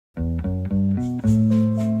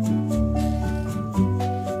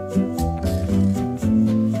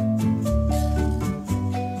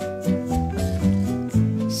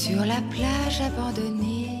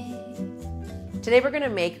Today we're gonna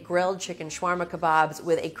make grilled chicken shawarma kebabs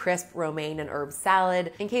with a crisp romaine and herb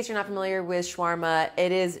salad. In case you're not familiar with shawarma,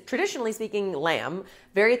 it is, traditionally speaking, lamb,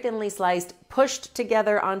 very thinly sliced, pushed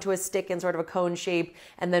together onto a stick in sort of a cone shape,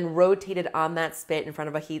 and then rotated on that spit in front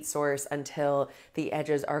of a heat source until the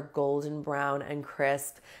edges are golden brown and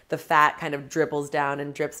crisp. The fat kind of dribbles down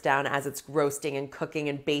and drips down as it's roasting and cooking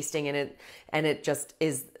and basting in it, and it just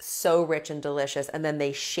is so rich and delicious. And then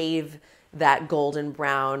they shave that golden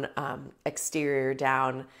brown exterior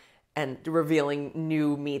down and revealing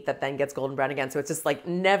new meat that then gets golden brown again. So it's just like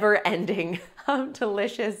never ending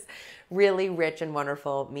delicious, really rich and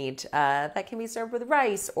wonderful meat that can be served with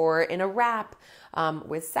rice or in a wrap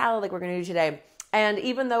with salad like we're gonna do today. And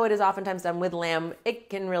even though it is oftentimes done with lamb, it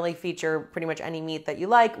can really feature pretty much any meat that you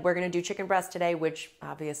like. We're gonna do chicken breast today, which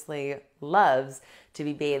obviously loves to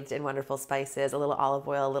be bathed in wonderful spices, a little olive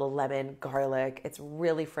oil, a little lemon, garlic. It's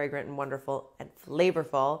really fragrant and wonderful and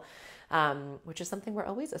flavorful, which is something we're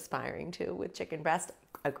always aspiring to with chicken breast.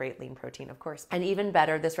 A great lean protein, of course. And even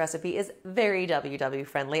better, this recipe is very WW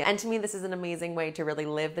friendly. And to me, this is an amazing way to really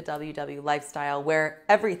live the WW lifestyle where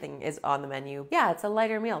everything is on the menu. Yeah, it's a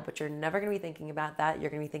lighter meal, but you're never gonna be thinking about that.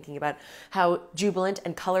 You're gonna be thinking about how jubilant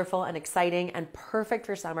and colorful and exciting and perfect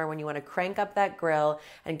for summer when you wanna crank up that grill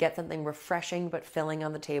and get something refreshing but filling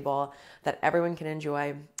on the table that everyone can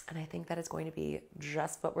enjoy. And I think that is going to be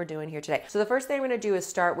just what we're doing here today. So the first thing I'm gonna do is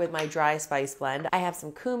start with my dry spice blend. I have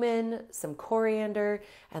some cumin, some coriander,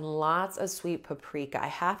 and lots of sweet paprika. I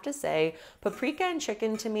have to say, paprika and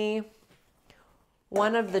chicken to me,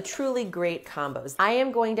 one of the truly great combos. I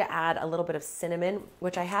am going to add a little bit of cinnamon,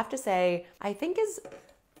 which I have to say, I think is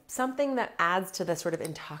something that adds to the sort of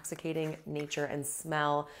intoxicating nature and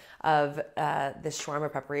smell of this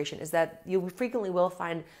shawarma preparation, is that you frequently will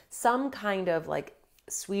find some kind of like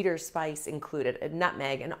sweeter spice included, a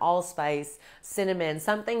nutmeg, an allspice, cinnamon,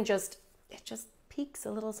 something just, it just peaks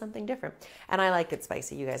a little something different. And I like it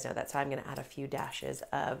spicy, you guys know that, so I'm gonna add a few dashes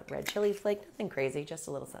of red chili flake, nothing crazy, just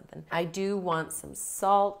a little something. I do want some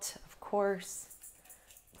salt, of course,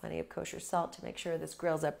 plenty of kosher salt to make sure this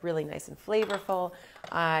grills up really nice and flavorful.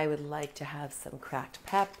 I would like to have some cracked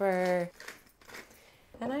pepper,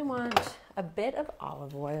 and I want a bit of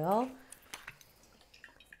olive oil,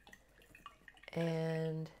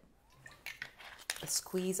 and a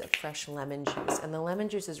squeeze of fresh lemon juice. And the lemon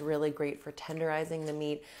juice is really great for tenderizing the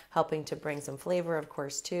meat, helping to bring some flavor, of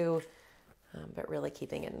course, too, but really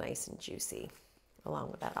keeping it nice and juicy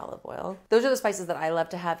along with that olive oil. Those are the spices that I love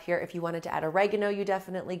to have here. If you wanted to add oregano, you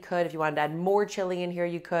definitely could. If you wanted to add more chili in here,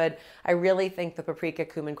 you could. I really think the paprika,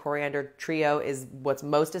 cumin, coriander trio is what's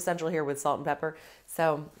most essential here with salt and pepper.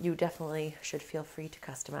 So you definitely should feel free to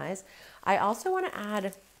customize. I also want to add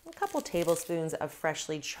a couple tablespoons of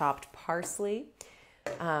freshly chopped parsley.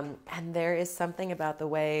 And there is something about the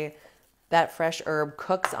way that fresh herb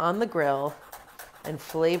cooks on the grill and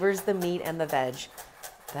flavors the meat and the veg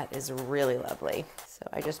that is really lovely. So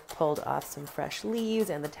I just pulled off some fresh leaves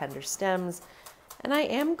and the tender stems. And I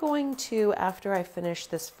am going to, after I finish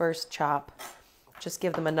this first chop, just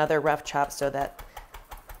give them another rough chop so that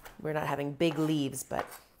we're not having big leaves, but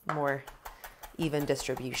more even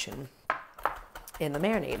distribution in the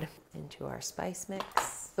marinade. Into our spice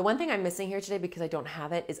mix. The one thing I'm missing here today because I don't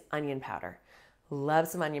have it is onion powder. Love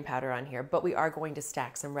some onion powder on here, but we are going to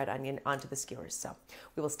stack some red onion onto the skewers, so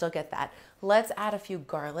we will still get that. Let's add a few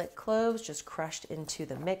garlic cloves just crushed into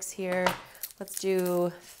the mix here. Let's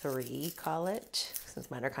do 3, call it, since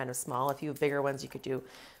mine are kind of small. If you have bigger ones, you could do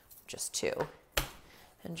just 2.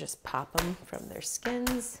 And just pop them from their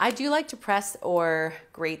skins. I do like to press or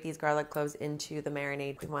grate these garlic cloves into the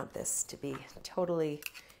marinade. We want this to be totally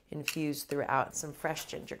infused throughout. Some fresh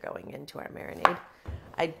ginger going into our marinade.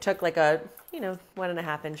 I took like a,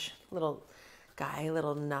 1.5 inch little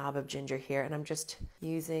knob of ginger here, and I'm just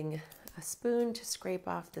using a spoon to scrape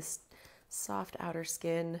off this soft outer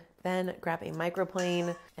skin. Then grab a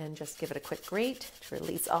microplane and just give it a quick grate to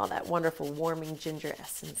release all that wonderful warming ginger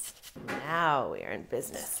essence. Now we are in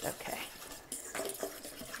business. Okay.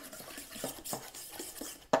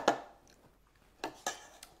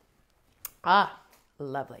 Ah,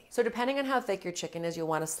 lovely. So depending on how thick your chicken is, you'll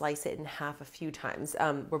want to slice it in half a few times.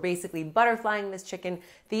 We're basically butterflying this chicken.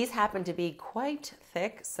 These happen to be quite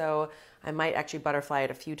thick, so I might actually butterfly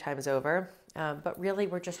it a few times over. But really,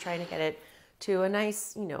 we're just trying to get it to a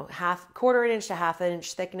nice, quarter inch to half an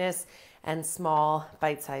inch thickness and small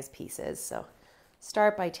bite-sized pieces. So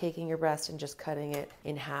start by taking your breast and just cutting it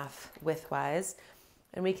in half widthwise.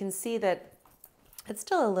 And we can see that it's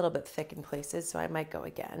still a little bit thick in places, so I might go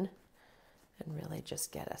again and really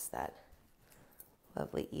just get us that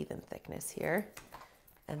lovely even thickness here.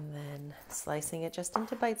 And then slicing it just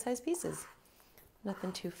into bite-sized pieces.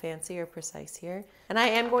 Nothing too fancy or precise here. And I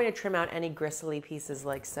am going to trim out any gristly pieces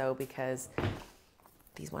like so because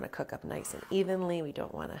these want to cook up nice and evenly. We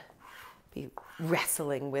don't want to be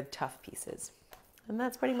wrestling with tough pieces. And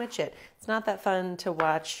that's pretty much it. It's not that fun to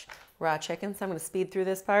watch raw chicken, so I'm going to speed through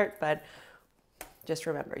this part, but just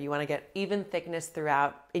remember, you want to get even thickness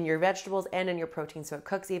throughout in your vegetables and in your protein so it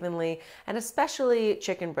cooks evenly, and especially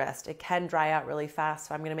chicken breast. It can dry out really fast,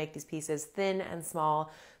 so I'm going to make these pieces thin and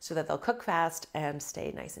small so that they'll cook fast and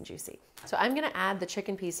stay nice and juicy. So I'm going to add the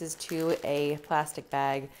chicken pieces to a plastic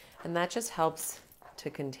bag, and that just helps to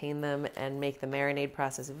contain them and make the marinade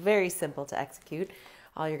process very simple to execute.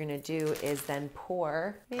 All you're going to do is then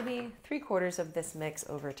pour maybe 3/4 of this mix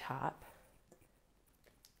over top,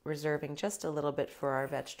 reserving just a little bit for our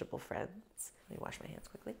vegetable friends. Let me wash my hands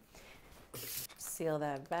quickly. Seal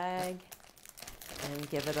that bag and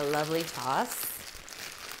give it a lovely toss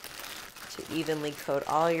to evenly coat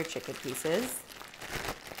all your chicken pieces.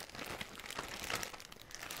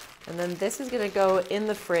 And then this is going to go in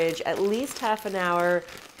the fridge at least half an hour.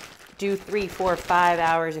 Do 3, 4, 5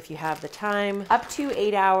 hours if you have the time, up to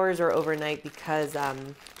 8 hours or overnight, because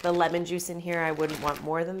the lemon juice in here, I wouldn't want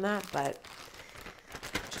more than that, but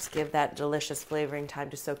just give that delicious flavoring time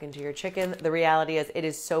to soak into your chicken. The reality is it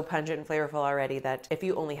is so pungent and flavorful already that if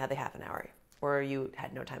you only had the half an hour or you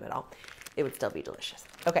had no time at all, it would still be delicious.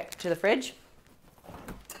 Okay, to the fridge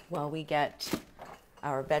while we get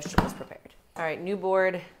our vegetables prepared. All right, new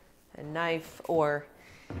board and knife, or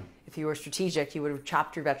if you were strategic, you would have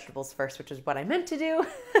chopped your vegetables first, which is what I meant to do,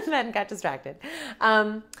 and then got distracted.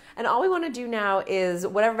 And all we want to do now is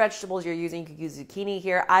whatever vegetables you're using, you could use zucchini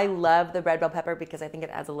here. I love the red bell pepper because I think it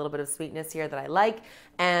adds a little bit of sweetness here that I like,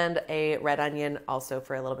 and a red onion also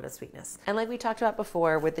for a little bit of sweetness. And like we talked about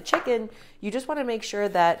before with the chicken, you just want to make sure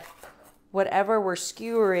that whatever we're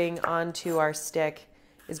skewering onto our stick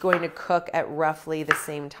is going to cook at roughly the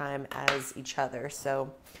same time as each other.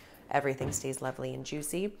 So everything stays lovely and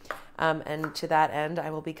juicy. And to that end, I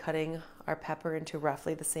will be cutting our pepper into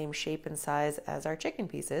roughly the same shape and size as our chicken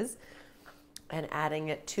pieces and adding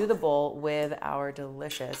it to the bowl with our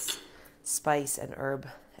delicious spice and herb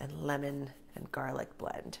and lemon and garlic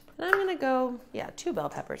blend. And I'm gonna go, 2 bell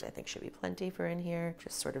peppers I think should be plenty for in here.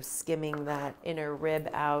 Just sort of skimming that inner rib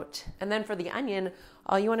out. And then for the onion,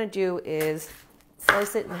 all you wanna do is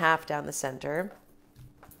slice it in half down the center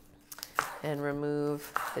and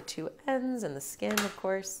remove the 2 ends and the skin, of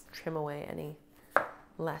course. Trim away any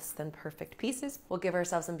less than perfect pieces. We'll give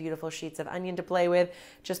ourselves some beautiful sheets of onion to play with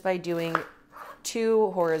just by doing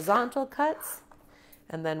 2 horizontal cuts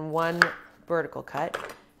and then 1 vertical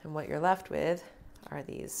cut. And what you're left with are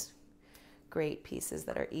these great pieces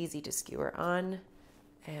that are easy to skewer on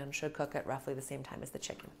and should cook at roughly the same time as the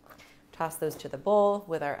chicken. Toss those to the bowl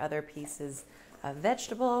with our other pieces of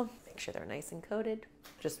vegetable. Make sure they're nice and coated.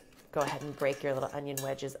 Just go ahead and break your little onion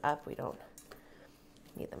wedges up. We don't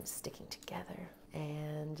need them sticking together.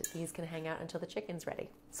 And these can hang out until the chicken's ready.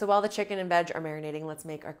 So while the chicken and veg are marinating, let's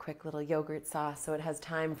make our quick little yogurt sauce so it has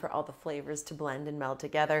time for all the flavors to blend and meld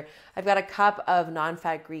together. I've got a cup of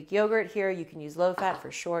non-fat Greek yogurt here. You can use low fat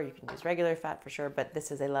for sure. You can use regular fat for sure, but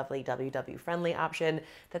this is a lovely WW-friendly option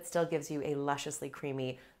that still gives you a lusciously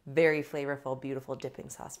creamy, very flavorful, beautiful dipping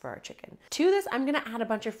sauce for our chicken. To this, I'm gonna add a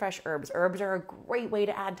bunch of fresh herbs. Herbs are a great way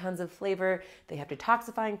to add tons of flavor. They have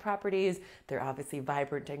detoxifying properties. They're obviously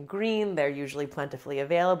vibrant and green. They're usually plentifully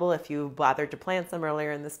available if you bothered to plant some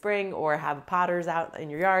earlier in the spring or have potters out in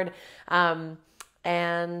your yard. And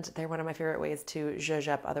they're one of my favorite ways to zhuzh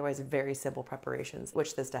up otherwise very simple preparations,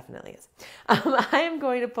 which this definitely is. I am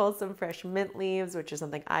going to pull some fresh mint leaves, which is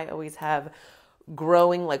something I always have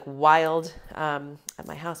growing like wild at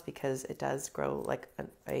my house because it does grow like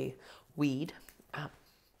a weed.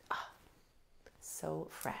 So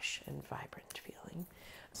fresh and vibrant feeling.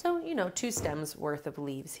 So, 2 stems worth of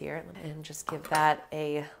leaves here, and just give that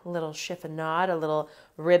a little chiffonade, a little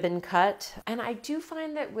ribbon cut. And I do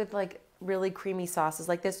find that with like really creamy sauces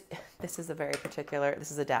like this, this is a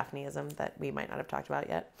daphneism that we might not have talked about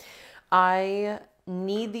yet. I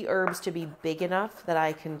need the herbs to be big enough that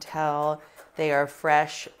I can tell they are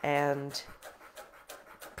fresh and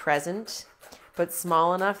present, but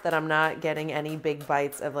small enough that I'm not getting any big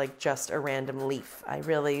bites of like just a random leaf.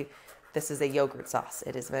 This is a yogurt sauce.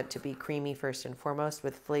 It is meant to be creamy first and foremost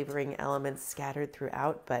with flavoring elements scattered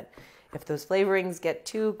throughout, but if those flavorings get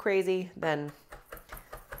too crazy, then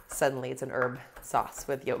suddenly it's an herb sauce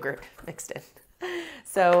with yogurt mixed in.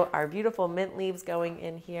 So our beautiful mint leaves going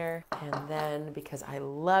in here. And then because I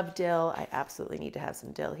love dill, I absolutely need to have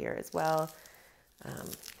some dill here as well.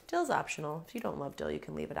 Dill's optional. If you don't love dill, you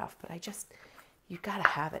can leave it off, but you gotta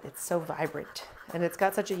have it. It's so vibrant. And it's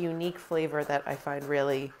got such a unique flavor that I find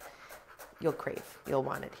really you'll crave. You'll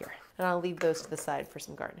want it here. And I'll leave those to the side for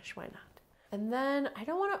some garnish. Why not? And then I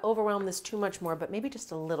don't want to overwhelm this too much more, but maybe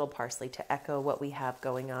just a little parsley to echo what we have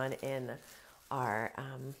going on in our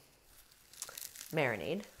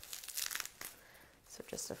marinade. So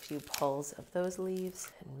just a few pulls of those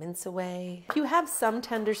leaves and mince away. If you have some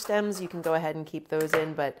tender stems, you can go ahead and keep those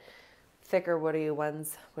in, but thicker, woody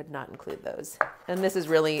ones would not include those. And this is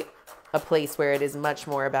really a place where it is much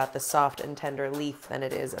more about the soft and tender leaf than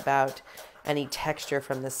it is about any texture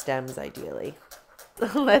from the stems, ideally.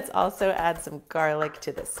 Let's also add some garlic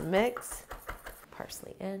to this mix.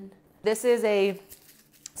 Parsley in. This is a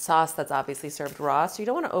sauce that's obviously served raw, so you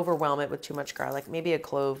don't want to overwhelm it with too much garlic. Maybe a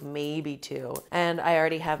clove, maybe two. And I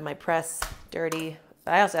already have my press dirty.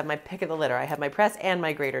 I also have my pick of the litter. I have my press and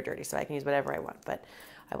my grater dirty, so I can use whatever I want, but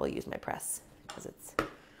I will use my press because it's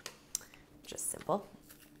just simple.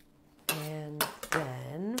 And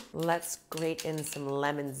then let's grate in some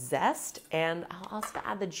lemon zest, and I'll also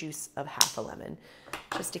add the juice of half a lemon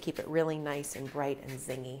just to keep it really nice and bright and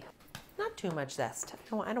zingy. Not too much zest.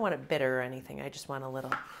 I don't want it bitter or anything. I just want a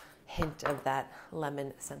little hint of that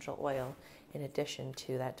lemon essential oil in addition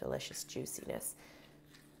to that delicious juiciness.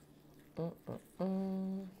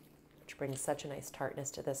 Which brings such a nice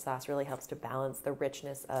tartness to this sauce. Really helps to balance the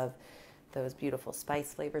richness of those beautiful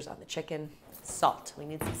spice flavors on the chicken. Salt. We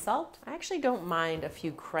need some salt. I actually don't mind a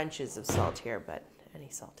few crunches of salt here, but any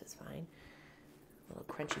salt is fine. A little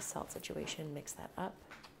crunchy salt situation. Mix that up.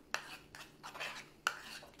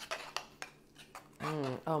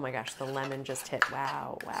 Oh my gosh, the lemon just hit.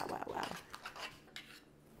 Wow, wow, wow,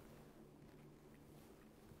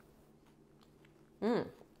 wow.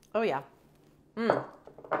 Oh yeah.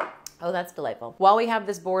 Oh, that's delightful. While we have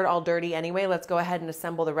this board all dirty anyway, let's go ahead and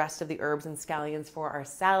assemble the rest of the herbs and scallions for our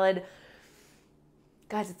salad.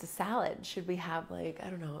 Guys, it's a salad. Should we have I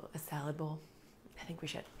don't know, a salad bowl? I think we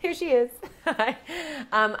should. Here she is.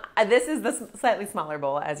 This is the slightly smaller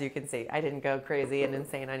bowl, as you can see. I didn't go crazy and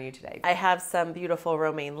insane on you today. I have some beautiful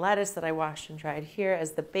romaine lettuce that I washed and dried here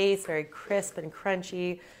as the base, very crisp and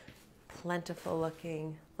crunchy, plentiful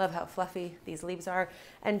looking. Love how fluffy these leaves are.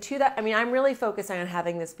 And to that, I'm really focusing on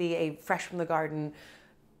having this be a fresh from the garden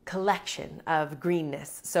collection of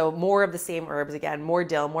greenness. So more of the same herbs again, more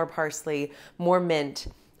dill, more parsley, more mint.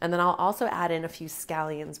 And then I'll also add in a few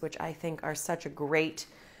scallions, which I think are such a great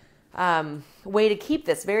way to keep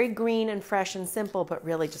this very green and fresh and simple, but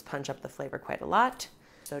really just punch up the flavor quite a lot.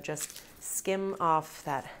 So just skim off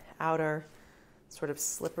that outer sort of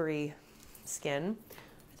slippery skin.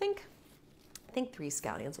 I think 3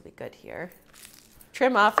 scallions will be good here.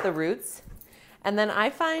 Trim off the roots. And then I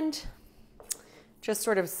find just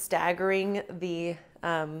sort of staggering the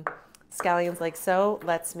scallions like so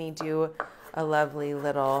lets me do a lovely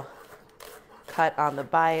little cut on the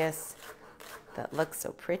bias that looks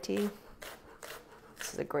so pretty.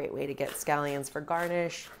 This is a great way to get scallions for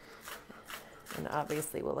garnish, and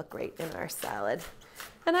obviously will look great in our salad.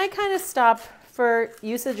 And I kind of stop for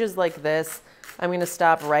usages like this. I'm going to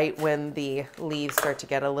stop right when the leaves start to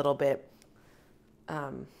get a little bit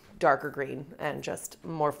darker green and just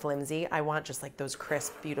more flimsy. I want just like those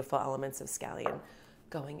crisp, beautiful elements of scallion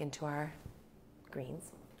going into our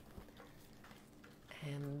greens.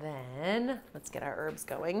 And then let's get our herbs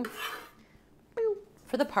going.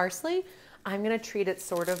 For the parsley, I'm going to treat it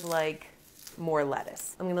sort of like more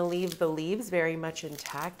lettuce. I'm going to leave the leaves very much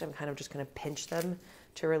intact. I'm kind of just going to pinch them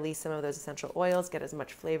to release some of those essential oils, get as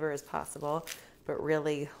much flavor as possible, but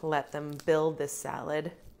really let them build this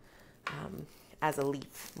salad as a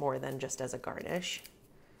leaf more than just as a garnish.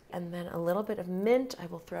 And then a little bit of mint I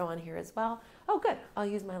will throw on here as well. Oh, good. I'll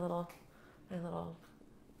use my little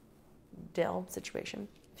dill situation.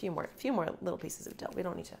 A few more little pieces of dill. We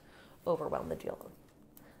don't need to overwhelm the dill.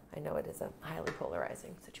 I know it is a highly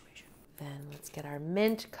polarizing situation. Then let's get our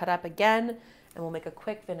mint cut up again, and we'll make a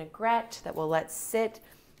quick vinaigrette that we'll let sit.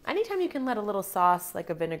 Anytime you can let a little sauce like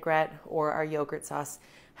a vinaigrette or our yogurt sauce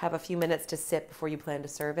have a few minutes to sit before you plan to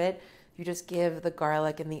serve it, you just give the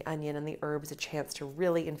garlic and the onion and the herbs a chance to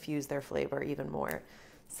really infuse their flavor even more.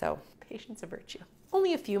 So patience a virtue.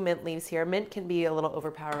 Only a few mint leaves here. Mint can be a little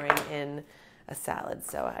overpowering in a salad,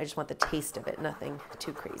 so I just want the taste of it, nothing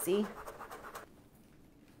too crazy.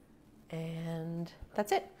 And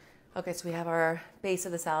that's it. Okay, so we have our base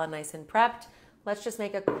of the salad nice and prepped. Let's just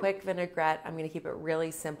make a quick vinaigrette. I'm gonna keep it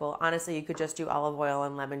really simple. Honestly, you could just do olive oil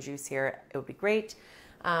and lemon juice here. It would be great.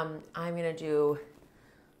 I'm gonna do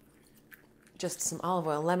just some olive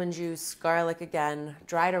oil, lemon juice, garlic again,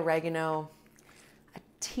 dried oregano, a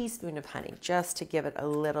teaspoon of honey just to give it a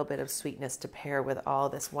little bit of sweetness to pair with all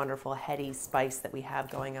this wonderful heady spice that we have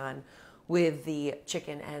going on with the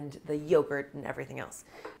chicken and the yogurt and everything else.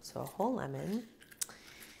 So a whole lemon,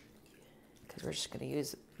 because we're just going to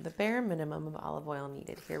use the bare minimum of olive oil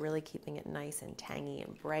needed here, really keeping it nice and tangy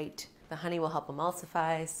and bright. The honey will help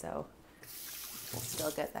emulsify, so we'll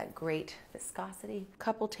still get that great viscosity. A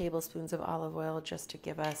couple tablespoons of olive oil just to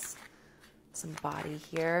give us some body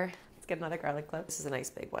here. Let's get another garlic clove. This is a nice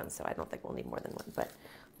big one, so I don't think we'll need more than one, but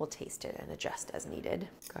we'll taste it and adjust as needed.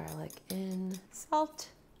 Garlic in, salt,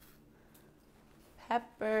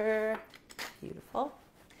 pepper, beautiful.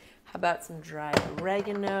 How about some dried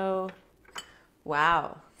oregano?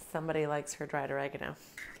 Wow, somebody likes her dried oregano.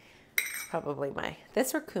 It's probably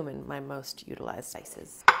this or cumin, my most utilized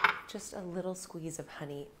spices. Just a little squeeze of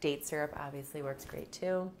honey. Date syrup obviously works great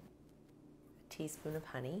too. A teaspoon of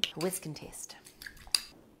honey. Whisk and taste.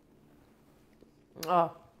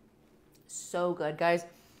 Oh, so good, guys.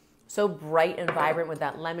 So bright and vibrant with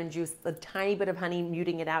that lemon juice, a tiny bit of honey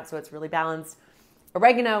muting it out so it's really balanced.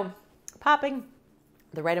 Oregano, popping,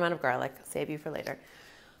 the right amount of garlic. Save you for later.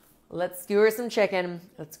 Let's skewer some chicken.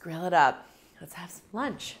 Let's grill it up. Let's have some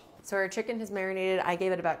lunch. So our chicken has marinated. I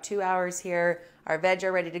gave it about 2 hours here. Our veg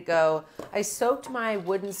are ready to go. I soaked my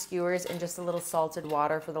wooden skewers in just a little salted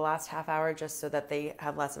water for the last half hour just so that they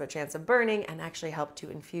have less of a chance of burning and actually help to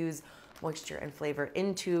infuse moisture and flavor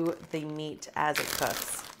into the meat as it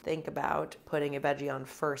cooks. Think about putting a veggie on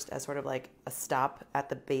first as sort of like a stop at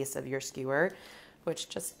the base of your skewer, which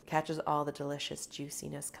just catches all the delicious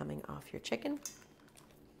juiciness coming off your chicken.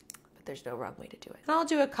 But there's no wrong way to do it. And I'll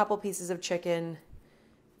do a couple pieces of chicken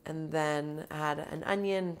and then add an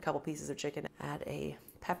onion, a couple pieces of chicken, add a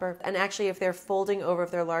pepper. And actually, if they're folding over, if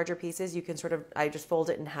they're larger pieces, you can I just fold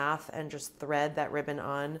it in half and just thread that ribbon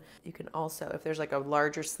on. You can also, if there's like a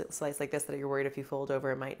larger slice like this that you're worried if you fold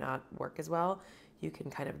over, it might not work as well, you can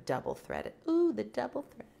kind of double thread it. Ooh, the double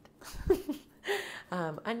thread.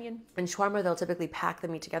 Onion. In shawarma, they'll typically pack the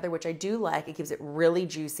meat together, which I do like. It keeps it really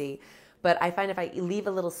juicy. But I find if I leave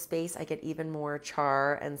a little space, I get even more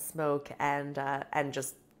char and smoke and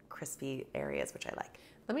just crispy areas, which I like.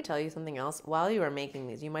 Let me tell you something else. While you are making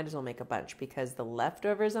these, you might as well make a bunch because the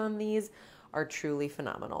leftovers on these are truly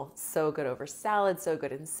phenomenal. So good over salad, so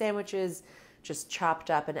good in sandwiches, just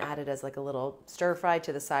chopped up and added as like a little stir fry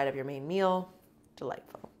to the side of your main meal.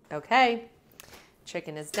 Delightful. Okay,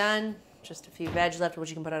 chicken is done. Just a few veg left, which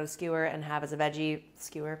you can put on a skewer and have as a veggie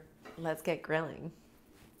skewer. Let's get grilling.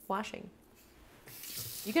 Washing.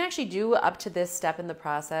 You can actually do up to this step in the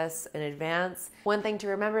process in advance. One thing to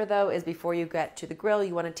remember though is before you get to the grill,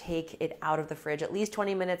 you want to take it out of the fridge at least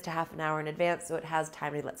 20 minutes to half an hour in advance so it has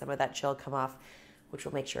time to let some of that chill come off, which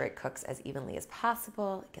will make sure it cooks as evenly as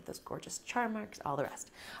possible, get those gorgeous char marks, all the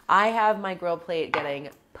rest. I have my grill plate getting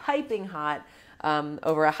piping hot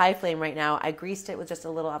over a high flame right now. I greased it with just a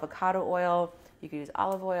little avocado oil. You could use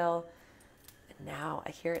olive oil. And now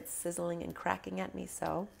I hear it sizzling and cracking at me,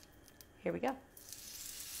 so here we go.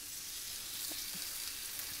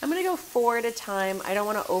 I'm gonna go 4 at a time. I don't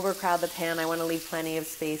wanna overcrowd the pan. I wanna leave plenty of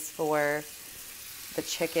space for the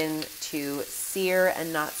chicken to sear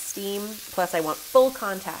and not steam. Plus I want full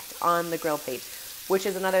contact on the grill plate, which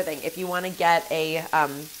is another thing. If you wanna get a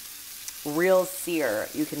real sear,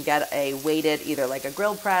 you can get a weighted, either like a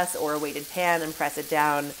grill press or a weighted pan and press it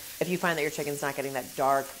down. If you find that your chicken's not getting that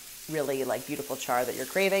dark, really like beautiful char that you're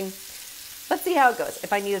craving. Let's see how it goes.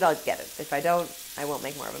 If I need it, I'll get it. If I don't, I won't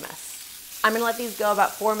make more of a mess. I'm gonna let these go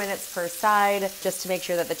about 4 minutes per side just to make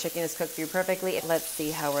sure that the chicken is cooked through perfectly. Let's see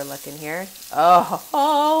how we're looking here.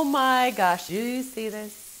 Oh my gosh. Do you see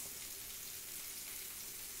this?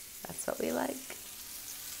 That's what we like.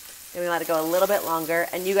 Then we let it go a little bit longer.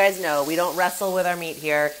 And you guys know, we don't wrestle with our meat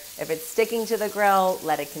here. If it's sticking to the grill,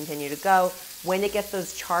 let it continue to go. When it gets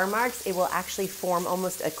those char marks, it will actually form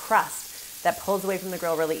almost a crust that pulls away from the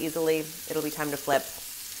grill really easily. It'll be time to flip.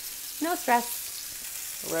 No stress.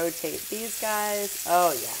 Rotate these guys.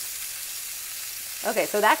 Oh yeah. Okay,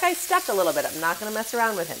 so that guy's stuck a little bit. I'm not gonna mess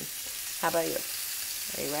around with him. How about you?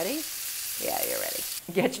 Are you ready? Yeah, you're ready.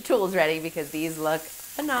 Get your tools ready because these look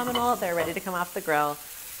phenomenal. They're ready to come off the grill.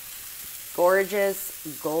 Gorgeous,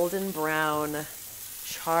 golden brown,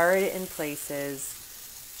 charred in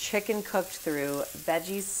places, chicken cooked through,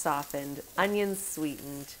 veggies softened, onions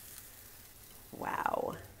sweetened.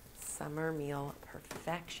 Wow. Summer meal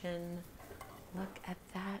perfection. Look at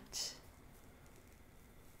that.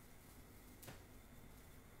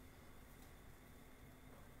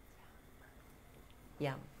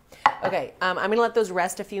 Yum. Okay, I'm gonna let those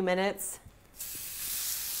rest a few minutes.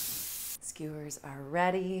 Skewers are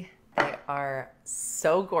ready. They are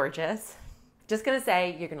so gorgeous. Just gonna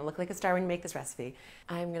say, you're gonna look like a star when you make this recipe.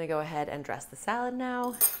 I'm gonna go ahead and dress the salad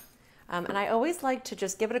now. And I always like to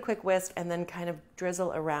just give it a quick whisk and then kind of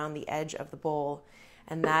drizzle around the edge of the bowl.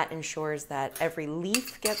 And that ensures that every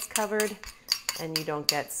leaf gets covered and you don't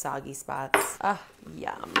get soggy spots. Ah,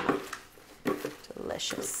 yum.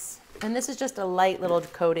 Delicious. And this is just a light little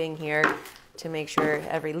coating here to make sure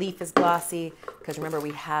every leaf is glossy. Because remember,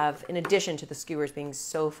 we have, in addition to the skewers being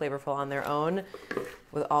so flavorful on their own,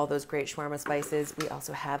 with all those great shawarma spices, we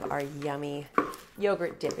also have our yummy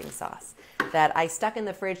yogurt dipping sauce that I stuck in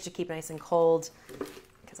the fridge to keep nice and cold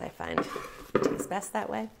because I find it tastes best that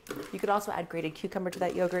way. You could also add grated cucumber to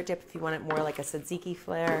that yogurt dip if you want it more like a tzatziki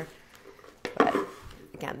flair. But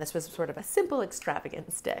again, this was sort of a simple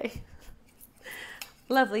extravagance day.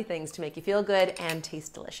 Lovely things to make you feel good and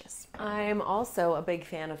taste delicious. I'm also a big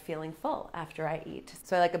fan of feeling full after I eat.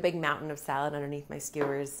 So I like a big mountain of salad underneath my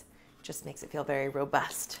skewers. It just makes it feel very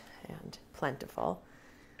robust and plentiful.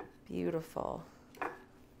 Beautiful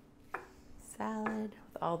salad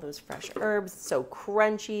with all those fresh herbs. So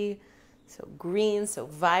crunchy, so green, so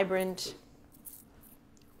vibrant.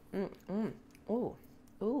 Ooh,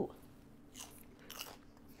 ooh.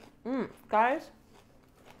 Guys.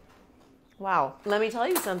 Wow. Let me tell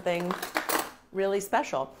you something really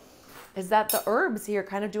special, is that the herbs here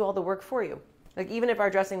kind of do all the work for you. Like even if our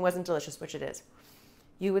dressing wasn't delicious, which it is,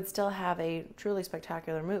 you would still have a truly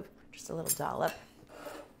spectacular move. Just a little dollop.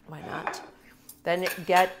 Why not? Then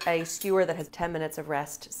get a skewer that has 10 minutes of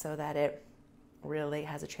rest so that it really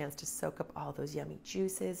has a chance to soak up all those yummy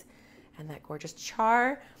juices and that gorgeous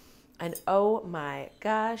char. And oh my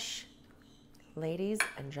gosh, ladies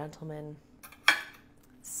and gentlemen,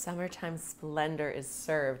 summertime splendor is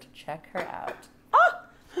served. Check her out.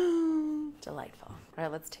 Oh, delightful. All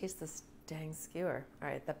right, let's taste this dang skewer. All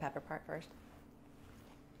right, the pepper part first.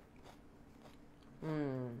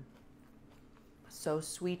 So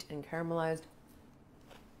sweet and caramelized.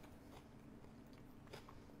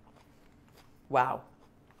 Wow.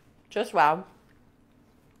 Just wow.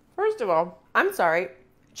 First of all, I'm sorry,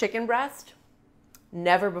 chicken breast,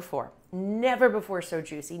 never before so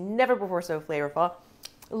juicy, never before so flavorful.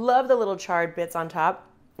 Love the little charred bits on top.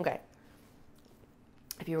 Okay.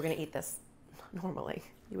 If you were going to eat this normally,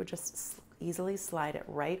 you would just easily slide it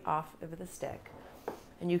right off of the stick.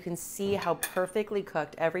 And you can see how perfectly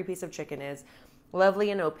cooked every piece of chicken is.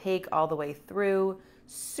 Lovely and opaque all the way through.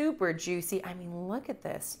 Super juicy. I mean, look at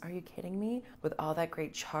this. Are you kidding me? With all that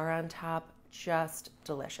great char on top, just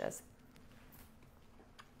delicious.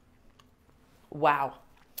 Wow.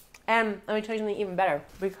 And let me tell you something even better.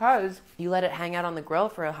 Because you let it hang out on the grill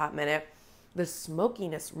for a hot minute, the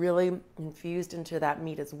smokiness really infused into that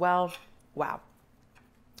meat as well. Wow.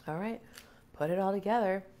 All right. Put it all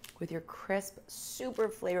together with your crisp, super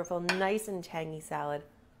flavorful, nice and tangy salad.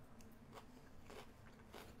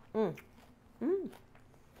 A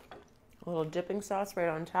little dipping sauce right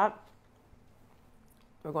on top.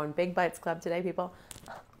 We're going Big Bites Club today, people.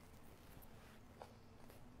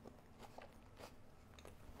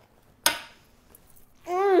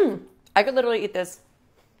 I could literally eat this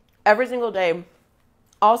every single day,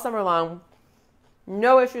 all summer long.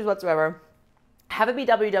 No issues whatsoever. Have it be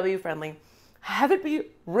WW friendly. Have it be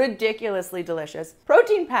ridiculously delicious.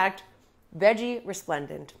 Protein packed, veggie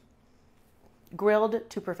resplendent. Grilled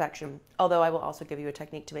to perfection. Although I will also give you a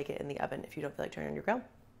technique to make it in the oven if you don't feel like turning on your grill.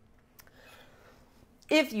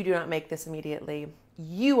 If you do not make this immediately,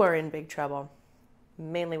 you are in big trouble,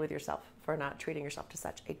 mainly with yourself for not treating yourself to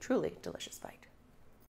such a truly delicious bite.